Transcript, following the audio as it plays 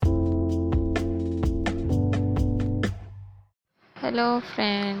Hello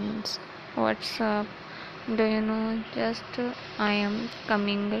friends, what's up? Do you know just I am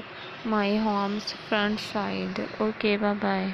coming my home's front side. Okay, bye bye.